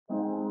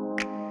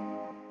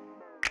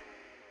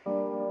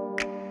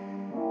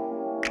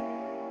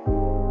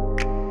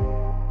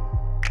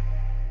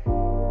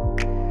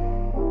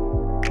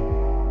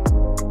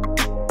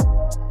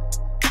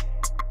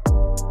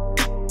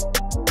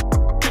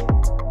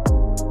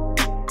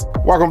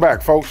Welcome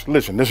back, folks.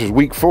 Listen, this is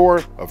week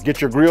 4 of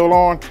Get Your Grill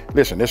On.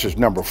 Listen, this is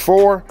number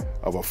 4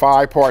 of a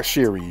 5-part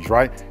series,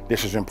 right?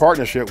 This is in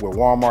partnership with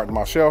Walmart and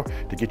myself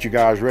to get you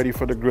guys ready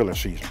for the grilling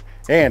season.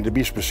 And to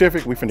be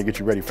specific, we finna get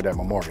you ready for that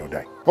Memorial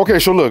Day. Okay,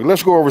 so look,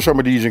 let's go over some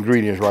of these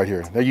ingredients right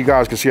here. Now you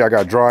guys can see I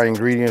got dry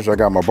ingredients. I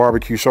got my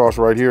barbecue sauce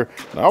right here.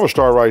 Now I'm gonna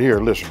start right here.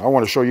 Listen, I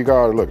wanna show you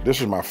guys, look,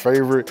 this is my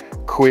favorite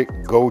quick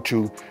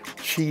go-to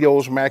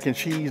Cheetos mac and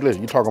cheese.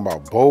 Listen, you're talking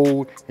about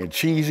bold and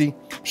cheesy,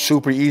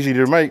 super easy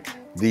to make.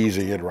 These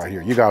are it right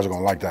here. You guys are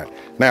gonna like that.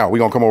 Now we're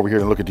gonna come over here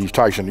and look at these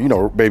Tyson,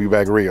 baby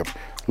back ribs.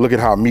 Look at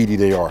how meaty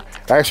they are.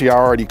 Actually, I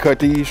already cut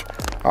these.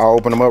 I'll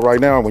open them up right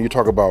now. When you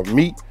talk about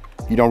meat,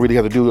 you don't really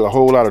have to do a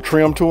whole lot of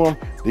trim to them.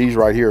 These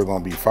right here are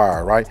gonna be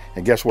fire, right?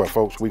 And guess what,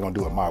 folks? We're gonna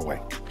do it my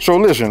way. So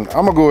listen,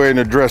 I'm gonna go ahead and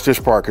address this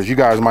part because you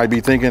guys might be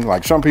thinking,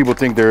 like some people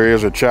think there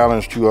is a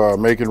challenge to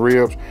making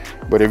ribs,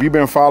 but if you've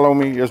been following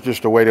me, it's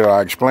just the way that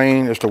I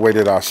explain, it's the way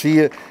that I see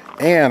it.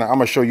 And I'm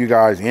gonna show you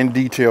guys in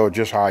detail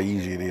just how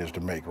easy it is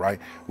to make, right?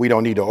 We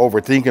don't need to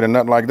overthink it or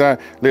nothing like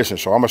that. Listen,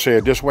 so I'm gonna say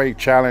it this way,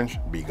 challenge,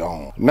 be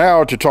gone.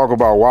 Now to talk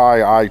about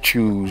why I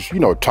choose,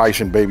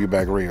 Tyson baby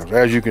back ribs.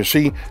 As you can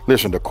see,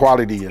 listen, the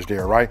quality is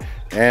there, right?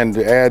 And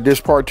to add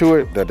this part to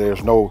it, that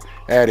there's no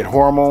added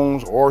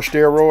hormones or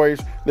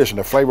steroids. Listen,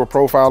 the flavor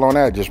profile on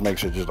that just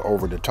makes it just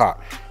over the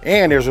top.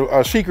 And there's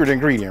a secret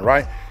ingredient,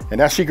 right? And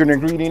that secret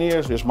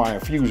ingredient is my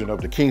infusion of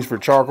the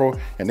Kingsford charcoal.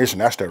 And listen,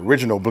 that's the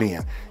original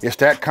blend. It's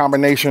that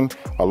combination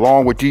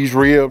along with these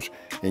ribs.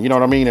 And you know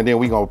what I mean? And then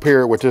we're gonna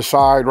pair it with this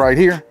side right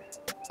here.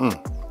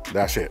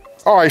 That's it.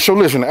 All right, so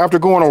listen, after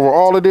going over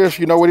all of this,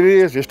 you know what it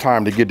is? It's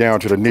time to get down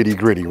to the nitty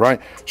gritty, right?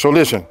 So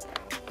listen,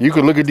 you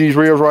can look at these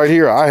ribs right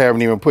here. I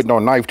haven't even put no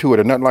knife to it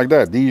or nothing like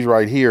that. These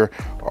right here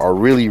are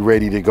really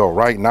ready to go,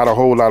 right? Not a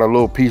whole lot of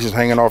little pieces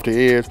hanging off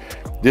the edge.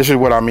 This is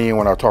what I mean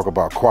when I talk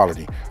about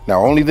quality.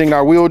 Now, only thing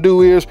I will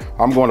do is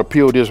I'm going to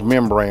peel this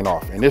membrane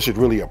off, and this is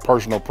really a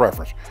personal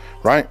preference,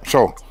 right?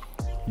 So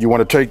you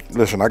want to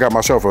listen, I got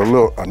myself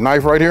a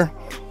knife right here.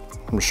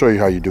 Let me show you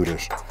how you do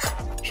this.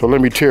 So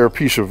let me tear a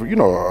piece of,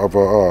 of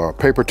a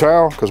paper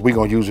towel, because we're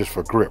going to use this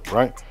for grip,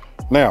 right?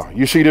 Now,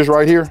 you see this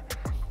right here?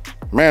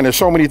 Man, there's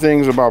so many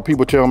things about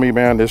people tell me,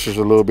 man, this is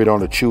a little bit on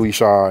the chewy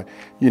side,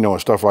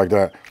 and stuff like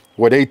that.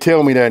 Well, they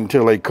tell me that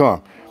until they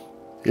come.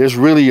 It's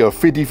really a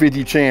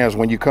 50-50 chance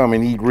when you come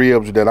and eat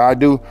ribs that I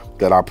do,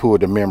 that I pull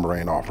the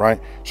membrane off, right?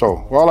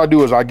 So all I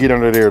do is I get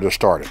under there to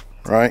start it,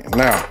 right?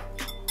 Now,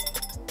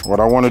 what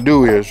I want to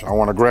do is I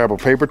want to grab a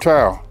paper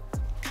towel,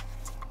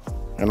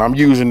 and I'm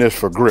using this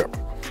for grip,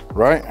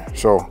 right?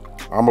 So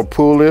I'm gonna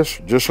pull this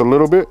just a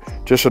little bit,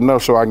 just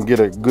enough so I can get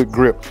a good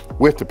grip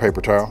with the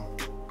paper towel,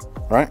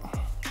 right?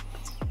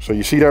 So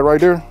you see that right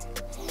there?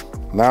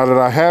 Now that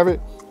I have it,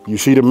 you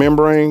see the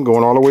membrane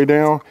going all the way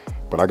down,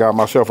 but I got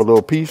myself a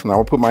little piece, and I'm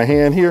gonna put my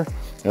hand here,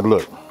 and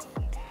look,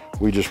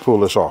 we just pull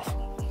this off.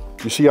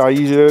 You see how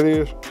easy that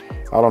is?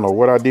 I don't know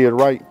what I did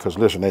right, because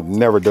listen, it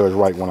never does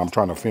right when I'm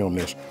trying to film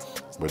this,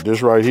 but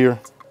this right here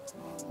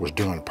was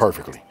done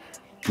perfectly.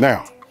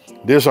 Now,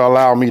 this will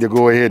allow me to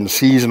go ahead and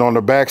season on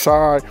the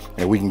backside,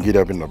 and we can get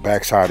up in the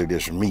backside of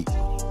this meat.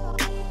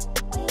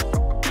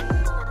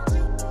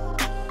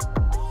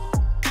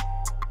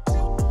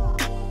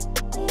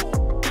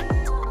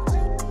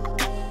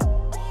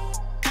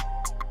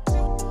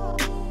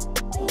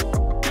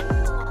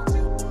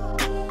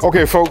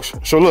 Okay, folks,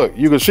 so look,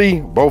 you can see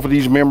both of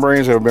these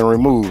membranes have been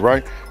removed,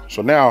 right?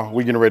 So now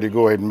we're getting ready to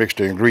go ahead and mix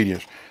the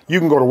ingredients. You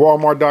can go to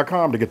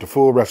walmart.com to get the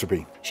full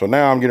recipe. So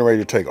now I'm getting ready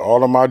to take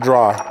all of my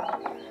dry,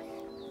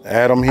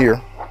 add them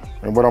here.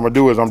 And what I'm gonna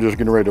do is I'm just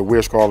getting ready to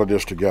whisk all of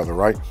this together,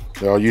 right?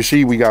 You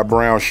see we got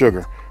brown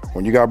sugar.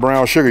 When you got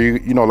brown sugar,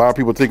 you know, a lot of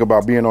people think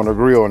about being on the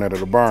grill and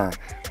it'll burn,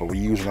 but we're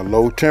using a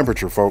low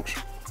temperature, folks.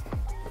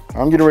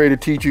 I'm getting ready to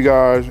teach you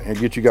guys and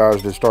get you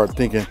guys to start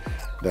thinking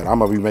that I'm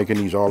gonna be making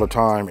these all the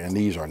time, and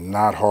these are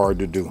not hard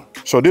to do.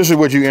 So this is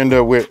what you end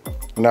up with,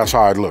 and that's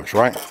how it looks,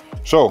 right?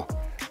 So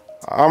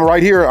I'm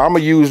right here, I'm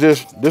gonna use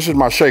this. This is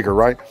my shaker,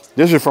 right?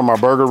 This is from my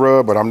burger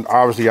rub, but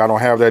obviously I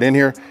don't have that in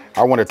here.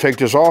 I wanna take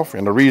this off,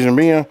 and the reason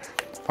being,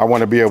 I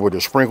wanna be able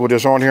to sprinkle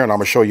this on here, and I'm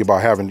gonna show you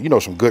about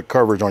having, some good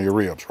coverage on your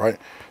ribs, right?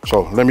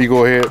 So let me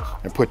go ahead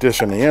and put this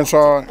in the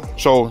inside.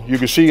 So you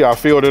can see I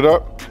filled it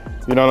up,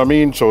 you know what I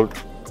mean? So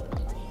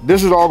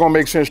this is all gonna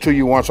make sense to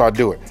you once I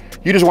do it.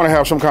 You just wanna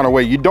have some kind of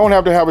way. You don't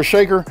have to have a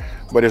shaker,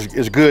 but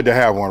it's good to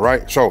have one,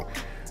 right? So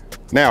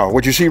now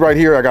what you see right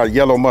here, I got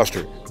yellow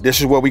mustard.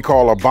 This is what we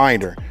call a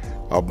binder.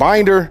 A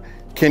binder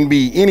can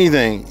be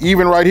anything,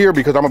 even right here,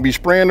 because I'm gonna be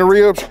spraying the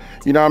ribs,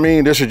 you know what I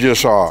mean? This is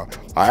just an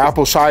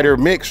apple cider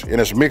mix, and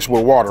it's mixed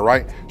with water,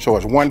 right? So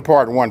it's one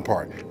part,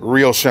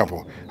 real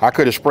simple. I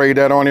could have sprayed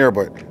that on there,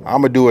 but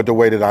I'm gonna do it the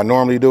way that I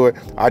normally do it.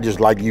 I just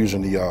like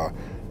using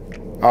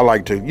I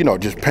like to,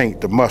 just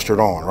paint the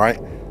mustard on, right?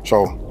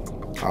 So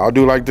I'll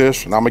do like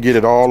this, and I'm gonna get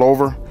it all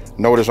over.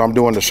 Notice I'm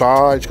doing the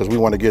sides, because we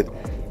want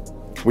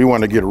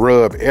to get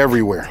rub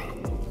everywhere.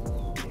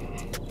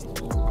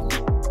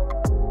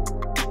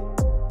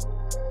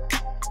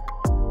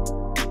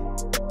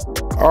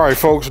 All right,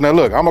 folks, now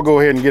look, I'm gonna go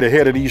ahead and get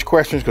ahead of these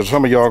questions because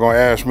some of y'all gonna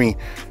ask me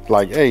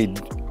like, hey,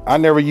 I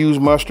never use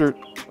mustard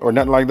or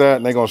nothing like that.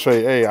 And they're gonna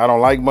say, hey, I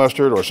don't like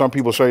mustard. Or some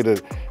people say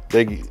that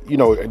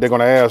they're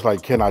gonna ask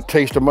like, can I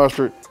taste the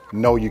mustard?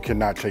 No, you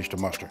cannot taste the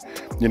mustard.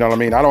 You know what I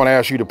mean? I don't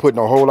ask you to put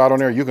no whole lot on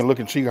there. You can look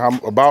and see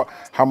about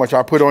how much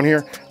I put on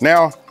here.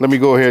 Now, let me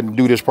go ahead and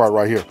do this part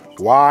right here.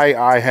 Why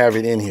I have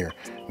it in here.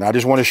 Now, I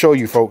just want to show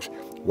you folks,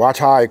 watch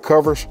how it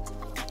covers.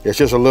 It's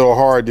just a little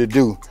hard to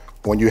do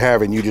when you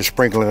have it and you just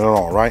sprinkling it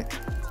on, right?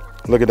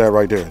 Look at that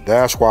right there.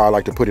 That's why I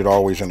like to put it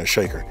always in the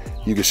shaker.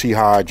 You can see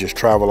how I just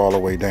travel all the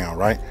way down,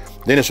 right?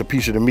 Then it's a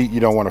piece of the meat you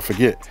don't want to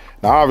forget.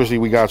 Now, obviously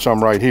we got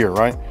some right here,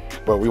 right?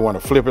 But we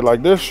want to flip it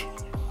like this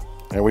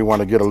and we want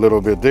to get a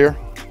little bit there,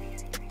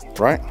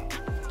 right?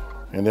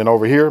 And then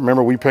over here,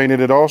 remember we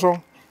painted it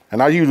also?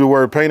 And I use the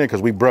word painted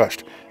because we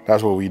brushed.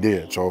 That's what we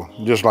did. So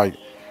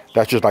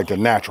that's just like the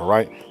natural,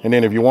 right? And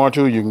then if you want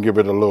to, you can give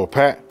it a little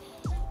pat.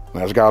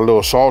 Now it's got a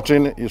little salt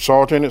in it,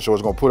 so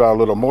it's gonna put out a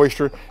little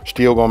moisture,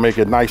 still gonna make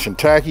it nice and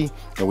tacky,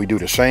 and we do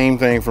the same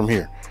thing from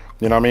here.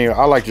 You know what I mean?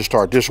 I like to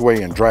start this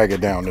way and drag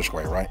it down this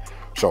way, right?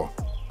 So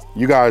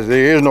you guys,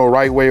 there is no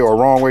right way or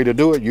wrong way to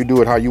do it. You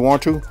do it how you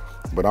want to,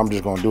 but I'm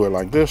just gonna do it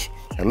like this.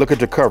 And look at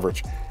the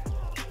coverage.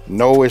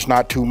 No, it's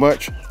not too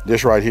much.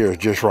 This right here is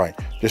just right.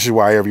 This is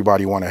why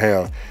everybody wanna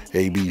have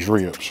AB's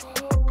ribs.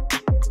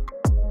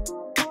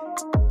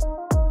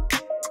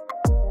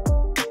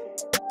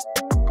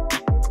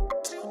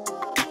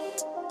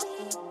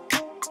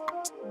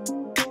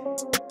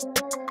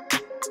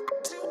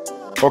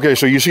 Okay,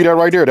 so you see that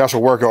right there? That's a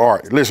work of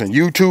art. Listen,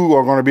 you too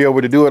are gonna be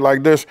able to do it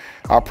like this.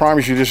 I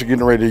promise you this is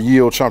getting ready to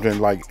yield something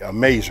like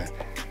amazing.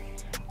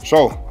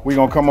 So we're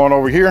gonna come on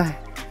over here.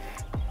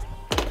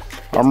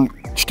 I'm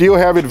still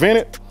have it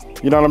vented,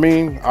 you know what I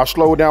mean? I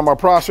slowed down my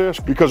process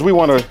because we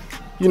wanna,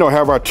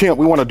 have our temp,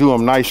 we wanna do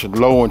them nice and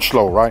low and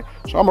slow, right?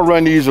 So I'm gonna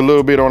run these a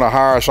little bit on the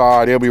higher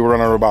side. They'll be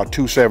running about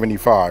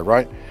 275,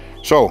 right?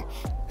 So,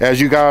 as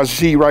you guys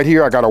see right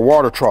here, I got a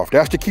water trough.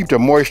 That's to keep the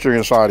moisture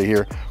inside of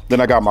here. Then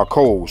I got my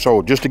coals.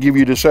 So just to give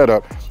you the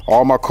setup,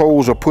 all my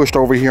coals are pushed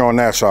over here on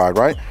that side,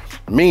 right?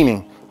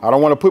 Meaning, I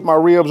don't want to put my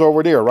ribs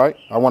over there, right?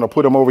 I want to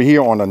put them over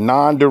here on the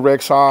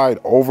non-direct side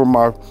over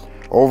my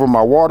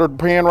water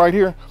pan right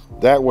here.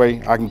 That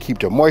way I can keep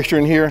the moisture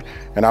in here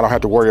and I don't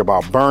have to worry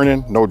about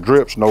burning, no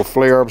drips, no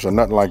flare-ups or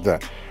nothing like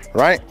that,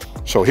 right?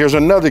 So here's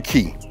another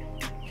key.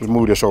 Just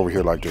move this over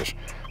here like this.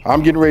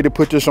 I'm getting ready to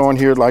put this on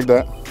here like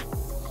that.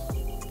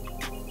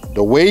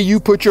 The way you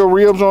put your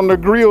ribs on the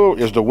grill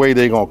is the way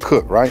they're gonna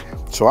cook, right?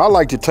 So I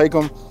like to take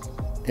them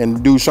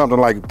and do something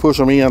like push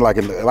them in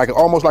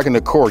almost like an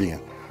accordion.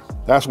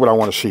 That's what I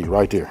want to see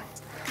right there.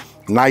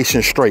 Nice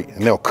and straight,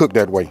 and they'll cook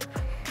that way,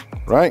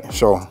 right?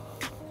 So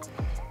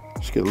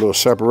let's get a little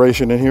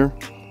separation in here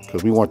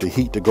because we want the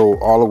heat to go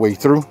all the way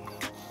through,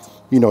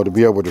 to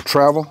be able to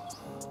travel.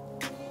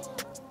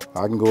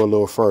 I can go a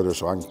little further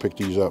so I can pick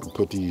these up and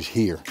put these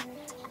here,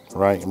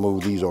 right? And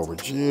move these over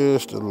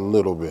just a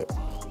little bit.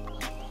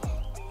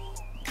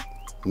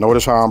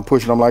 Notice how I'm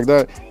pushing them like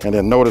that, and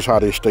then notice how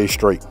they stay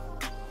straight.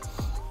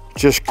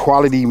 Just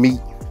quality meat,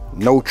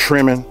 no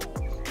trimming.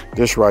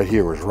 This right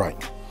here is right.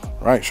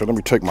 Right, so let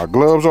me take my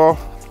gloves off,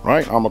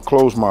 right? I'm gonna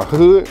close my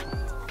hood,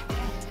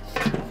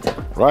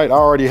 right? I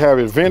already have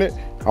it vented.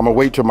 I'm gonna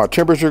wait till my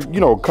temperature,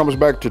 comes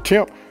back to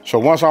temp. So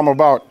once I'm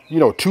about,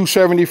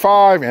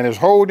 275 and it's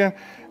holding,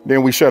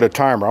 then we set a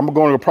timer. I'm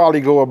going to probably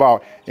go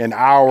about an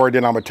hour,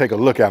 then I'm gonna take a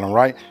look at them,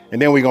 right?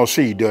 And then we're gonna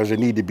see, does it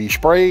need to be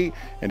sprayed?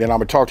 And then I'm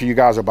gonna talk to you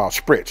guys about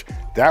spritz.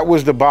 That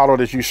was the bottle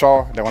that you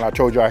saw, that when I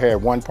told you I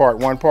had one part,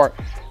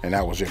 and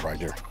that was it right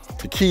there.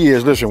 The key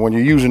is, listen, when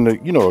you're using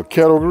the, a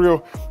kettle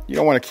grill, you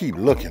don't wanna keep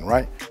looking,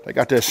 right? They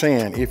got that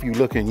saying, if you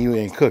looking, you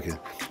ain't cooking.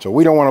 So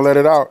we don't wanna let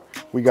it out.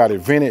 We got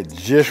it vented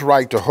just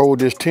right to hold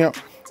this temp.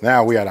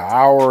 Now we at an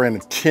hour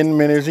and 10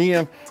 minutes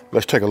in.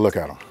 Let's take a look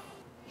at them.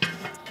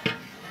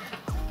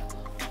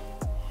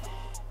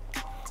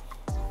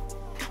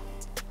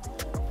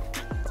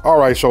 All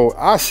right, so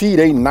I see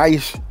they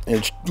nice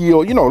and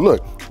still,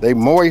 look, they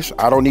moist.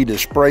 I don't need to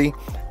spray,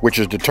 which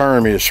is the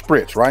term is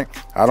spritz, right?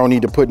 I don't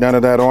need to put none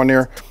of that on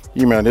there.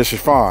 This is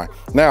fine.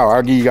 Now,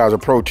 I'll give you guys a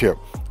pro tip.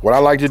 What I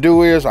like to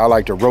do is I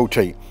like to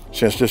rotate.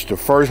 Since this is the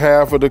first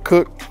half of the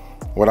cook,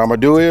 what I'm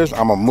gonna do is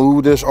I'm gonna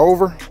move this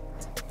over,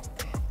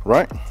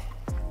 right?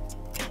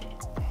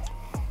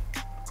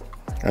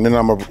 And then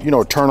I'm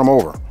gonna, turn them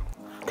over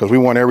because we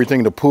want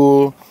everything to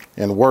pull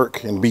and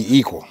work and be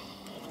equal.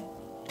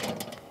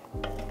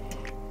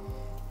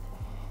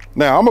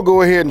 Now, I'm gonna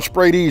go ahead and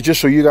spray these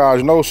just so you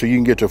guys know, so you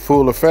can get the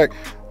full effect.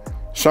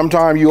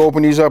 Sometimes you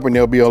open these up and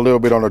they'll be a little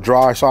bit on the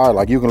dry side.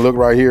 Like you can look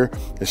right here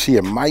and see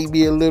it might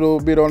be a little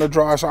bit on the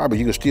dry side, but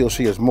you can still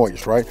see it's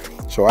moist, right?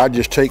 So I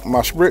just take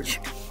my spritz,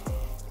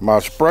 my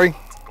spray,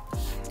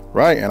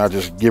 right? And I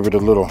just give it a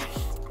little,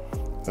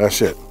 that's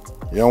it.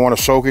 You don't wanna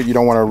soak it. You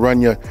don't wanna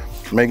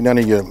make none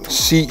of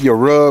your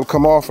rub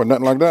come off or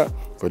nothing like that.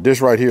 But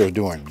this right here is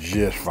doing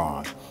just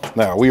fine.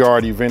 Now, we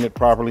already vented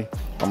properly.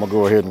 I'm gonna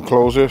go ahead and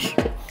close this.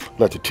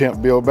 Let the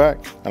temp build back,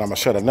 and I'm gonna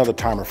set another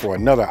timer for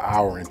another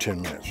hour and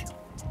 10 minutes.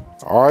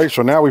 All right,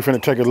 so now we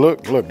finna take a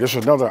look. Look, this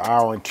is another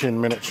hour and 10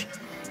 minutes.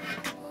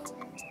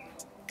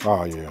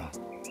 Oh yeah.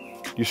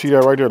 You see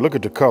that right there? Look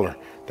at the color.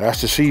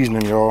 That's the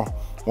seasoning, y'all.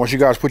 Once you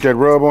guys put that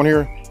rub on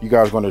here, you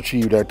guys gonna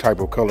achieve that type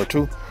of color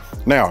too.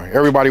 Now,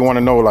 everybody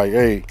wanna know like,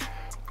 hey,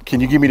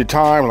 can you give me the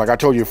time? Like I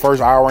told you, the first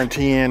hour and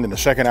 10 and the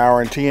second hour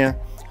and 10.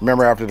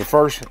 Remember after the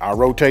first, I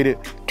rotated,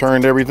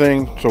 turned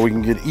everything so we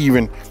can get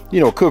even,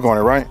 you know, cook on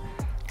it, right?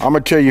 I'm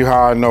gonna tell you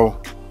how I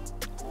know.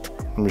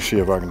 Let me see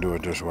if I can do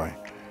it this way.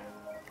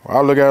 When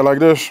I look at it like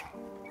this,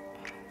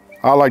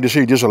 I like to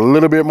see just a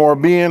little bit more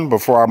bend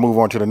before I move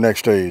on to the next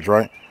stage,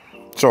 right?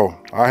 So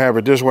I have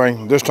it this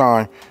way. This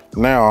time,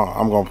 now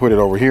I'm gonna put it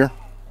over here.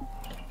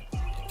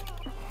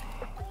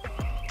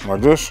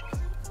 Like this.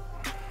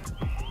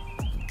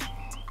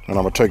 And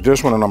I'm gonna take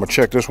this one and I'm gonna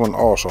check this one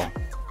also.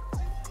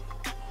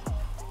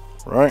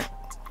 Right?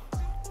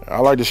 I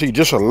like to see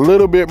just a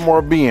little bit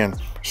more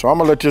bend. So I'm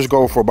gonna let this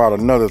go for about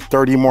another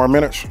 30 more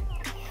minutes.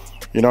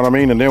 You know what I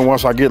mean? And then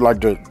once I get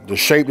like the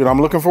shape that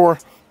I'm looking for,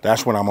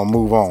 that's when I'm gonna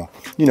move on,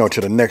 you know, to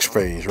the next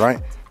phase,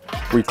 right?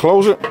 We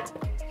close it,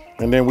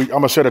 and then I'm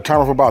gonna set a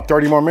timer for about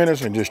 30 more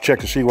minutes and just check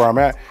to see where I'm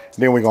at.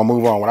 Then we're gonna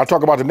move on. When I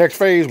talk about the next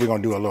phase, we're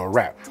gonna do a little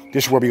wrap.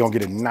 This is where we're gonna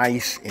get it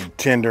nice and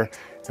tender,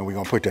 and we're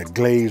gonna put that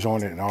glaze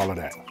on it and all of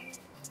that.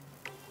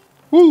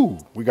 Woo!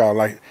 We got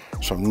like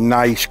some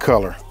nice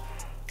color.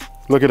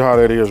 Look at how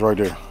that is right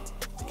there.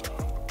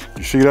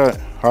 You see that?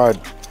 How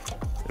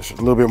it's a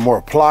little bit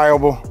more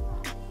pliable.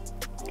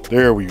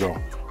 There we go.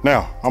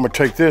 Now, I'm gonna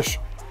take this,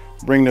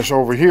 bring this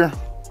over here,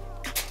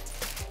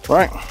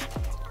 right?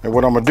 And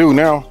what I'm gonna do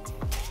now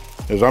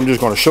is I'm just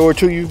gonna show it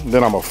to you,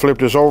 then I'm gonna flip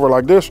this over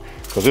like this,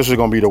 because this is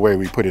gonna be the way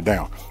we put it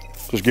down.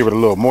 Just give it a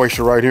little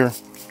moisture right here.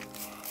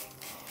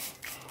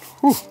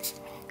 Whew.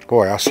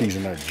 Boy, I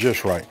seasoned that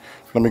just right.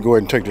 Let me go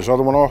ahead and take this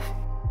other one off.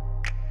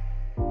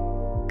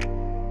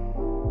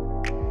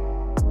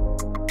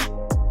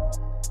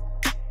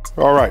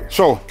 All right,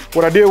 so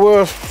what I did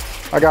was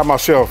I got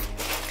myself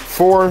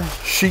 4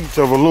 sheets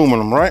of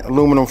aluminum, right?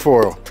 Aluminum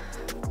foil.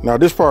 Now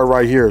this part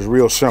right here is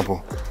real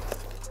simple,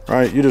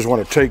 right? You just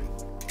want to take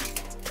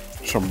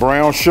some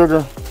brown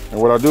sugar,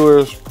 and what I do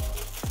is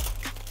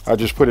I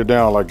just put it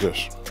down like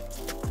this,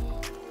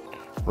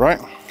 right?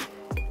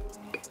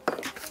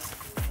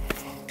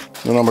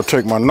 Then I'm gonna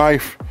take my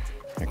knife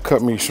and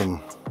cut me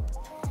some,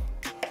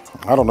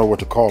 I don't know what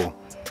to call them.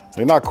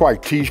 They're not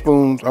quite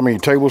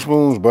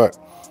tablespoons, but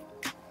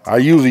I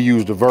usually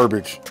use the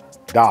verbiage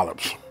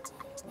dollops,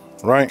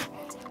 right?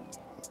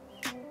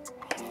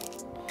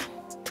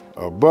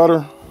 Of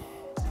butter.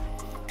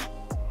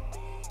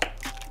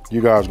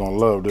 You guys gonna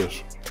love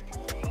this,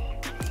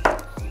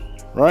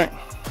 right?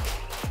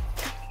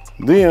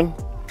 Then,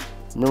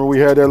 remember we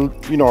had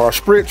that, you know, our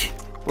spritz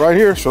right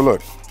here. So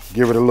look,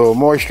 give it a little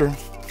moisture,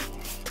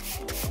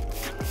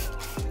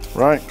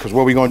 right? Because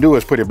what we're gonna do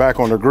is put it back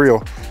on the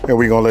grill and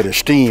we're gonna let it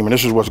steam. And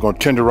this is what's gonna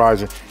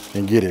tenderize it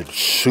and get it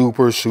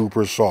super,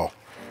 super soft,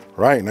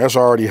 right? And that's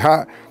already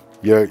hot.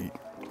 Yeah,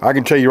 I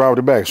can tell you right off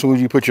the back, as soon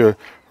as you put your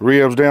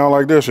ribs down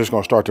like this, it's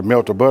gonna start to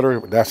melt the butter.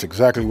 That's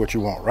exactly what you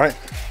want, right?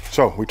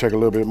 So we take a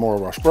little bit more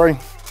of our spray.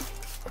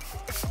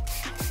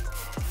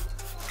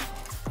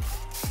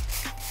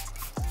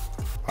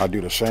 I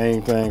do the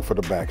same thing for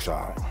the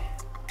backside.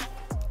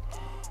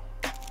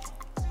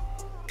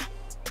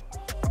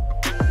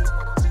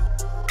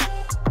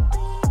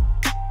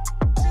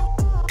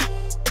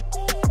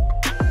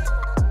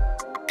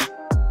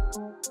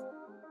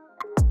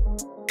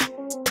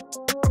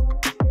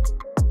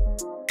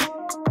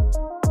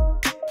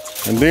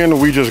 And then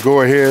we just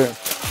go ahead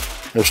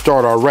and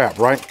start our wrap,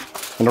 right?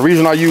 And the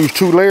reason I use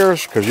 2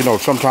 layers, because you know,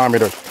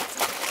 sometimes,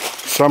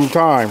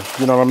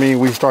 you know what I mean,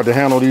 we start to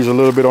handle these a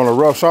little bit on the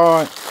rough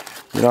side,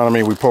 you know what I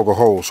mean, we poke a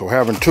hole. So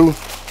having 2,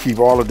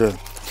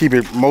 keep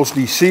it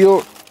mostly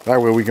sealed.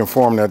 That way we can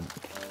form that,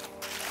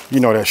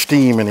 you know, that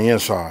steam in the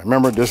inside.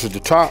 Remember, this is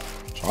the top,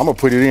 so I'm gonna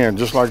put it in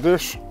just like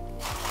this.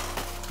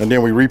 And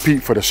then we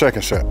repeat for the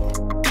second set.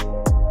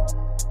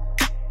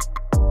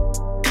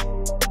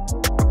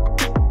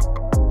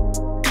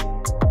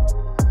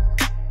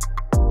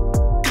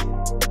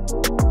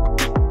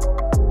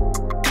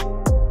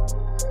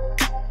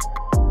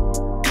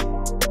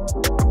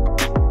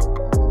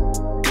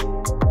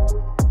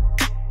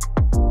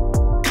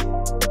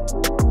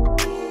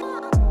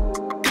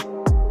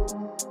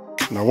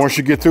 Now, once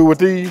you get through with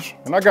these,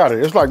 and I got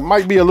it, it's like,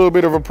 might be a little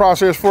bit of a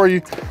process for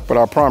you, but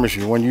I promise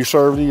you, when you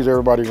serve these,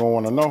 everybody gonna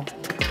wanna know,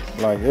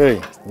 like, hey,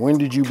 when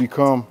did you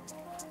become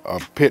a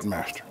pit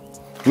master?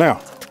 Now,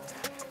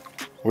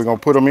 we're gonna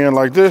put them in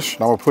like this,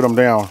 and I'm gonna put them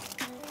down,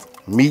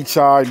 meat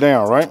side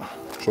down, right?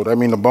 So that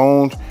means the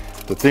bones,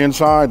 the thin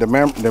side, the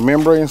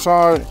membrane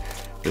side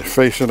is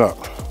facing up,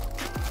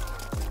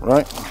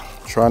 right?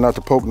 Try not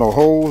to poke no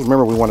holes.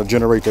 Remember, we wanna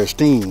generate that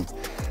steam,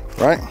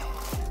 right?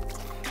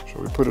 So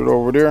we put it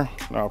over there.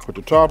 Now I'll put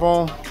the top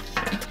on,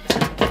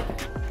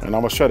 and I'm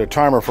gonna set a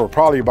timer for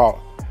probably about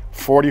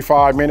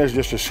 45 minutes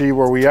just to see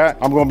where we at.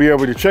 I'm gonna be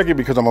able to check it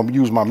because I'm gonna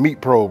use my meat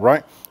probe,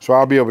 right? So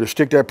I'll be able to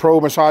stick that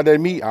probe inside that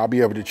meat. I'll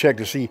be able to check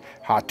to see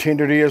how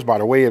tender it is by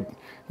the way it,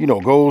 you know,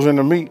 goes in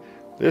the meat.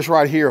 This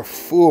right here,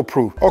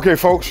 foolproof. Okay,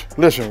 folks,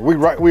 listen,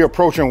 we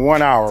approaching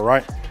 1 hour,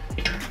 right?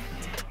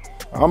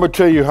 I'm gonna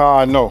tell you how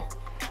I know.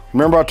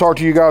 Remember I talked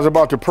to you guys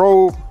about the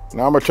probe?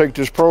 Now I'm gonna take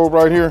this probe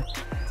right here,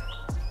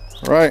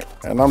 right?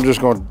 And I'm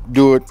just gonna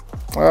do it,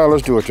 well,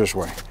 let's do it this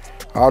way.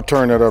 I'll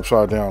turn that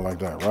upside down like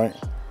that, right?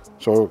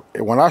 So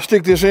when I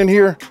stick this in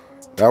here,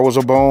 that was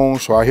a bone,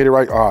 so I hit it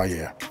right, oh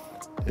yeah,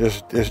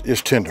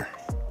 it's tender,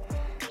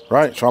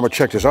 right? So I'm gonna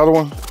check this other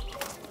one.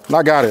 And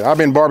I got it. I've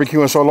been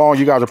barbecuing so long,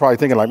 you guys are probably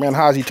thinking like, man,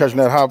 how is he touching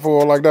that hot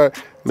foil like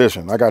that?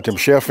 Listen, I got them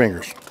chef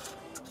fingers.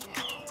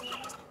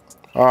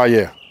 Oh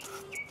yeah.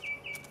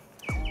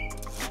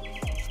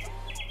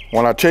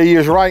 When I tell you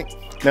it's right,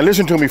 now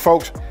listen to me,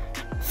 folks.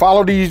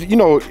 Follow these, you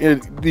know,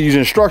 these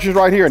instructions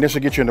right here, and this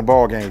will get you in the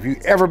ball game. If you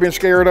ever been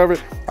scared of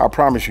it, I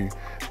promise you,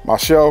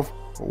 myself,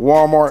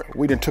 Walmart,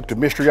 we done took the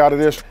mystery out of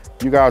this.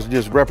 You guys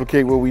just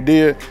replicate what we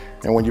did,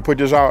 and when you put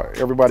this out,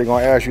 everybody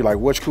gonna ask you like,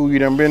 what school you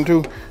done been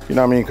to? You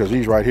know what I mean? Because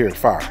these right here is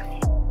fire.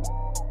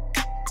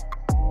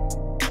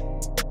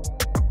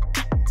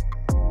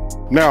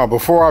 Now,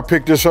 before I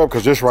pick this up,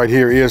 because this right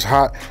here is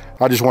hot,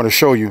 I just want to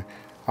show you.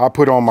 I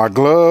put on my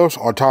gloves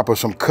on top of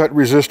some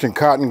cut-resistant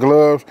cotton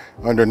gloves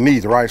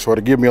underneath, right? So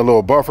it'll give me a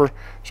little buffer,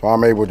 so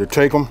I'm able to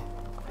take them.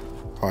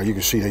 You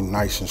can see they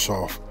nice and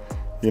soft.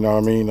 You know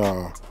what I mean?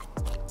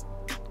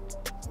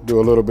 Do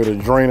a little bit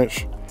of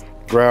drainage,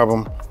 grab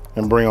them,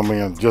 and bring them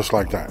in just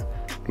like that.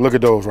 Look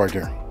at those right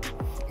there.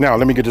 Now,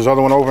 let me get this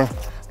other one over.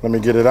 Let me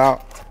get it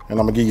out, and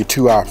I'm gonna give you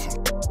two options.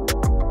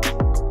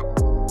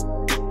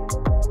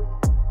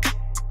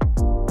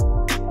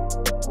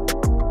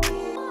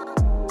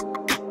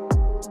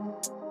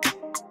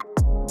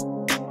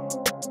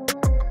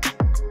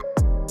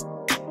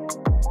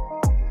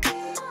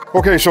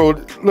 Okay, so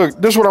look,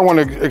 this is what I want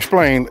to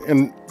explain,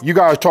 and you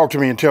guys talk to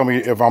me and tell me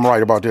if I'm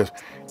right about this.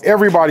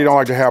 Everybody don't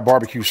like to have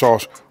barbecue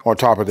sauce on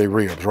top of their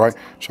ribs, right?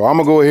 So I'm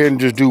gonna go ahead and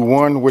just do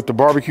one with the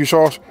barbecue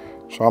sauce.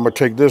 So I'm gonna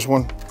take this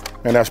one,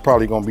 and that's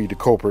probably gonna be the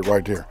culprit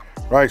right there,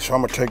 right? So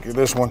I'm gonna take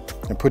this one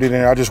and put it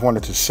in. I just want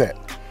it to set,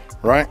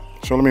 right?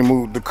 So let me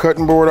move the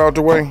cutting board out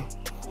the way.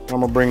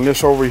 I'm gonna bring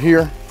this over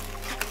here.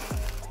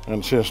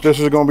 And since this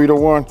is gonna be the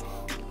one,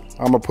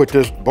 I'm gonna put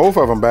both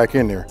of them back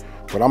in there,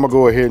 but I'm gonna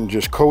go ahead and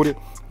just coat it.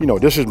 You know,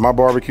 this is my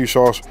barbecue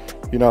sauce.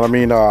 You know what I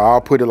mean?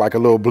 I'll put it like a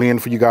little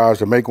blend for you guys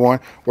to make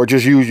one, or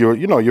just use your,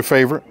 you know, your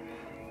favorite,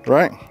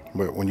 right?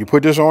 But when you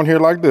put this on here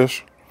like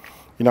this,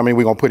 you know what I mean?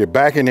 We're gonna put it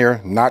back in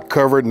there, not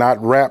covered, not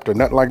wrapped or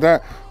nothing like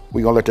that.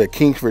 We're gonna let that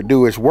Kingsford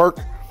do its work.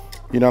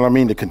 You know what I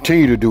mean? To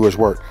continue to do its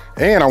work.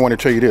 And I wanna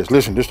tell you this,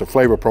 listen, just the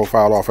flavor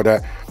profile off of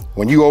that.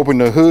 When you open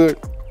the hood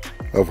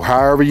of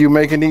however you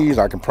making these,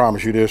 I can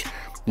promise you this,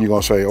 you're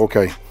gonna say,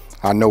 okay,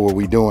 I know what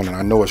we doing, and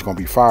I know it's gonna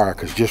be fire,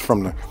 because just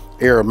from the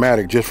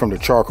aromatic, just from the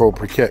charcoal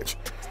briquettes,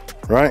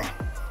 right?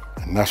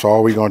 And that's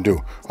all we're gonna do.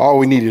 All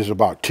we need is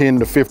about 10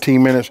 to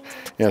 15 minutes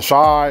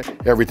inside.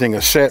 Everything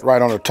is set right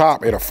on the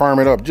top. It'll firm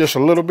it up just a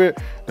little bit.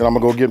 Then I'm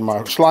gonna go get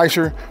my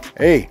slicer.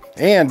 Hey,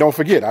 and don't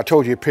forget, I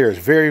told you it pairs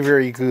very,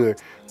 very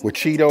good with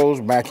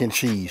Cheetos mac and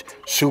cheese.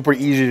 Super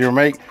easy to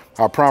make.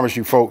 I promise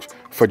you folks,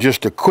 for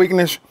just the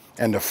quickness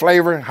and the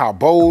flavor, how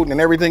bold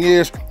and everything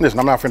is. Listen,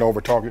 I'm not finna over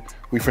talk it.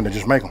 We finna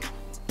just make them.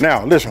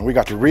 Now, listen, we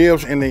got the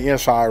ribs in the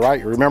inside,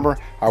 right? Remember,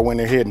 I went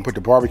ahead and put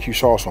the barbecue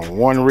sauce on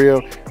one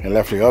rib and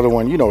left the other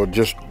one, you know,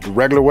 just the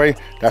regular way.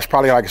 That's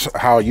probably like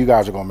how you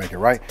guys are gonna make it,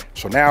 right?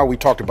 So now we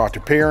talked about the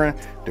pairing.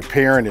 The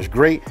pairing is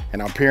great,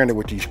 and I'm pairing it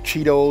with these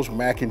Cheetos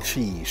mac and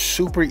cheese.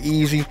 Super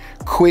easy,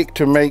 quick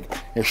to make.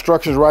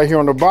 Instructions right here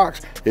on the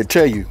box. It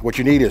tell you what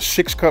you need is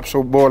 6 cups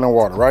of boiling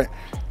water, right?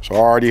 So I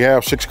already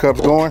have 6 cups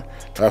going.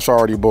 That's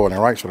already boiling,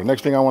 right? So the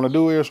next thing I wanna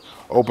do is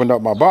open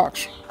up my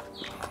box.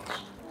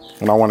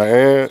 And I want to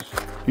add,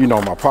 you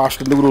know, my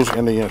pasta noodles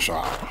in the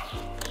inside.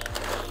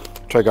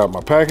 Take out my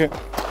packet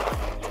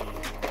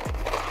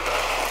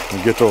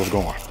and get those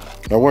going.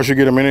 Now, once you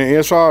get them in the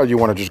inside, you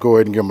want to just go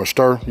ahead and give them a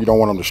stir. You don't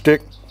want them to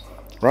stick,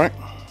 right?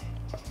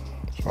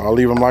 So I'll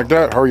leave them like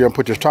that. Hurry up and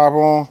put this top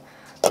on.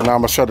 And now I'm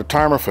gonna set a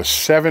timer for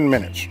 7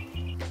 minutes.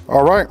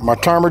 All right, my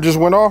timer just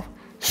went off,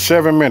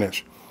 7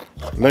 minutes.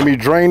 Let me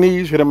drain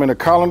these, hit them in the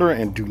colander,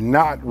 and do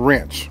not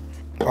rinse.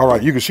 All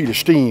right, you can see the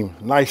steam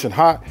nice and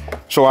hot.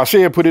 So I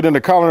said put it in the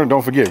colander, and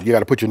don't forget, you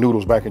gotta put your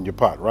noodles back in your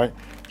pot, right?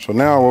 So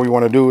now what we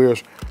wanna do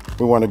is,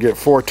 we wanna get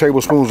 4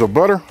 tablespoons of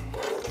butter.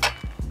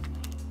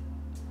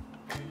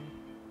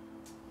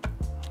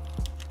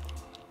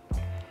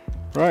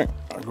 Right,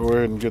 I'll go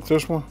ahead and get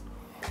this one.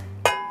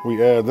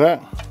 We add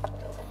that.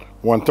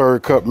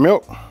 1/3 cup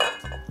milk.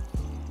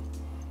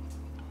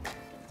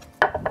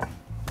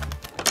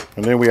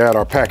 And then we add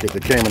our packet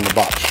that came in the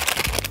box.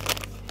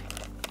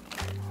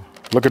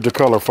 Look at the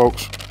color,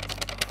 folks.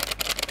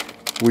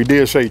 We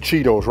did say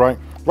Cheetos, right?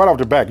 Right off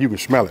the back, you can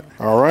smell it.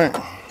 All right,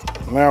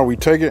 now we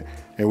take it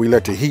and we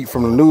let the heat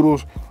from the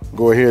noodles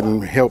go ahead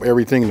and help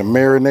everything to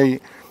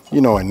marinate,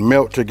 you know, and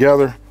melt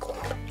together.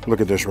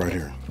 Look at this right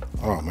here.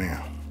 Oh man.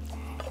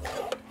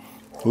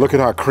 Look at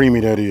how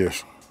creamy that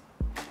is.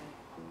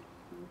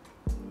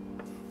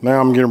 Now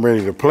I'm getting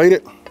ready to plate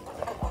it.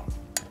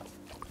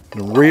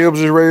 The ribs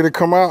is ready to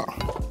come out.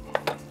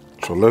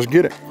 So let's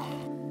get it.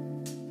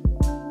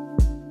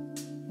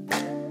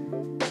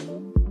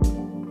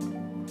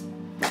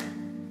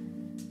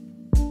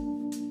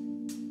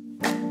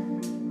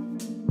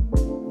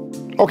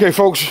 Okay,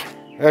 folks,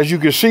 as you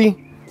can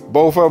see,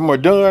 both of them are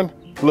done.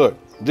 Look,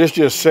 this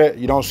just set.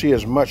 You don't see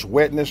as much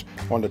wetness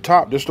on the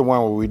top. This is the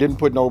one where we didn't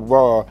put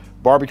no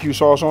barbecue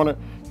sauce on it.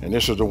 And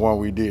this is the one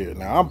we did.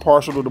 Now, I'm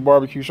partial to the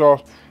barbecue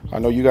sauce. I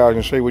know you guys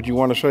can say what you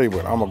want to say,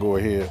 but I'm gonna go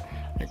ahead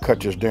and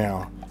cut this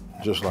down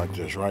just like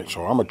this, right?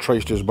 So I'm gonna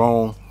trace this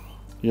bone,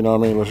 you know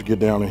what I mean? Let's get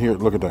down in here.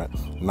 Look at that.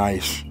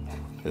 Nice.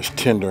 It's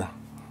tender.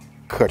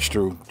 Cuts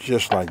through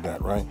just like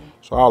that, right?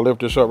 So I'll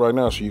lift this up right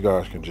now so you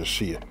guys can just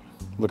see it.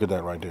 Look at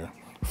that right there.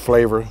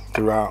 Flavor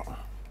throughout.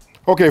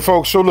 Okay,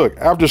 folks, so look,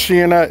 after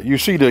seeing that, you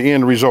see the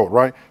end result,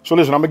 right? So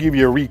listen, I'm gonna give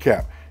you a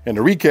recap. And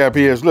the recap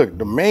is, look,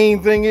 the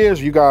main thing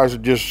is you guys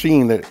have just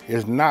seen that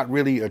it's not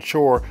really a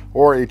chore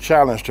or a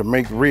challenge to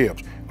make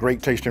ribs,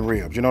 great tasting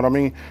ribs, you know what I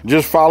mean?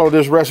 Just follow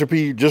this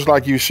recipe just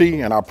like you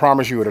see, and I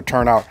promise you it'll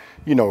turn out,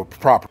 you know,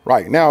 proper.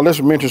 Right, now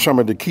let's mention some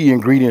of the key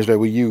ingredients that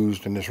we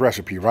used in this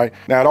recipe, right?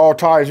 Now it all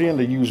ties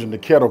into using the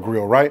kettle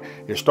grill, right?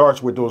 It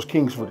starts with those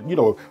Kingsford, you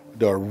know,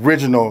 the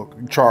original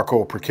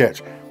charcoal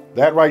briquettes.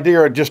 That right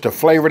there, just the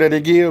flavor that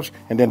it gives.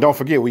 And then don't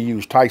forget, we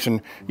use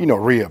Tyson, you know,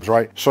 ribs,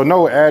 right? So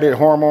no added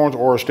hormones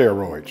or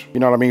steroids,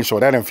 you know what I mean? So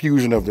that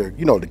infusion of the,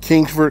 you know, the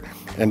Kingsford,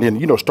 and then,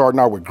 you know, starting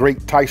out with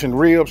great Tyson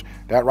ribs,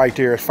 that right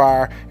there is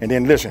fire. And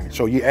then listen,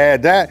 so you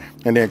add that,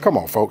 and then come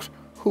on, folks,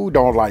 who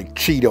don't like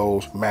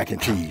Cheetos mac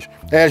and cheese?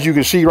 As you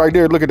can see right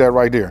there, look at that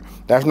right there.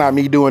 That's not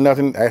me doing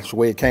nothing. That's the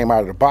way it came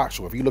out of the box.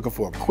 So if you're looking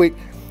for a quick,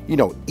 you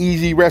know,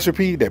 easy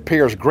recipe that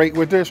pairs great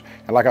with this,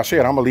 and like I said,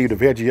 I'm gonna leave the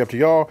veggie up to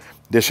y'all.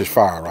 This is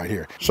fire right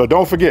here. So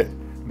don't forget,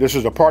 this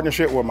is a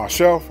partnership with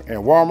myself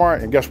and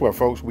Walmart, and guess what,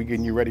 folks? We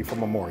getting you ready for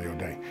Memorial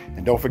Day.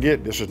 And don't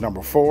forget, this is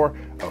number 4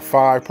 of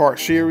 5-part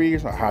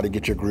series on how to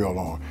get your grill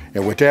on.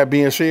 And with that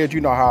being said,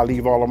 you know how I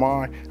leave all of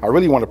mine. I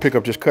really want to pick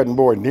up this cutting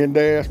board and then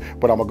dash,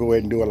 but I'm gonna go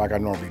ahead and do it like I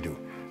normally do.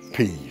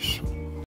 Peace.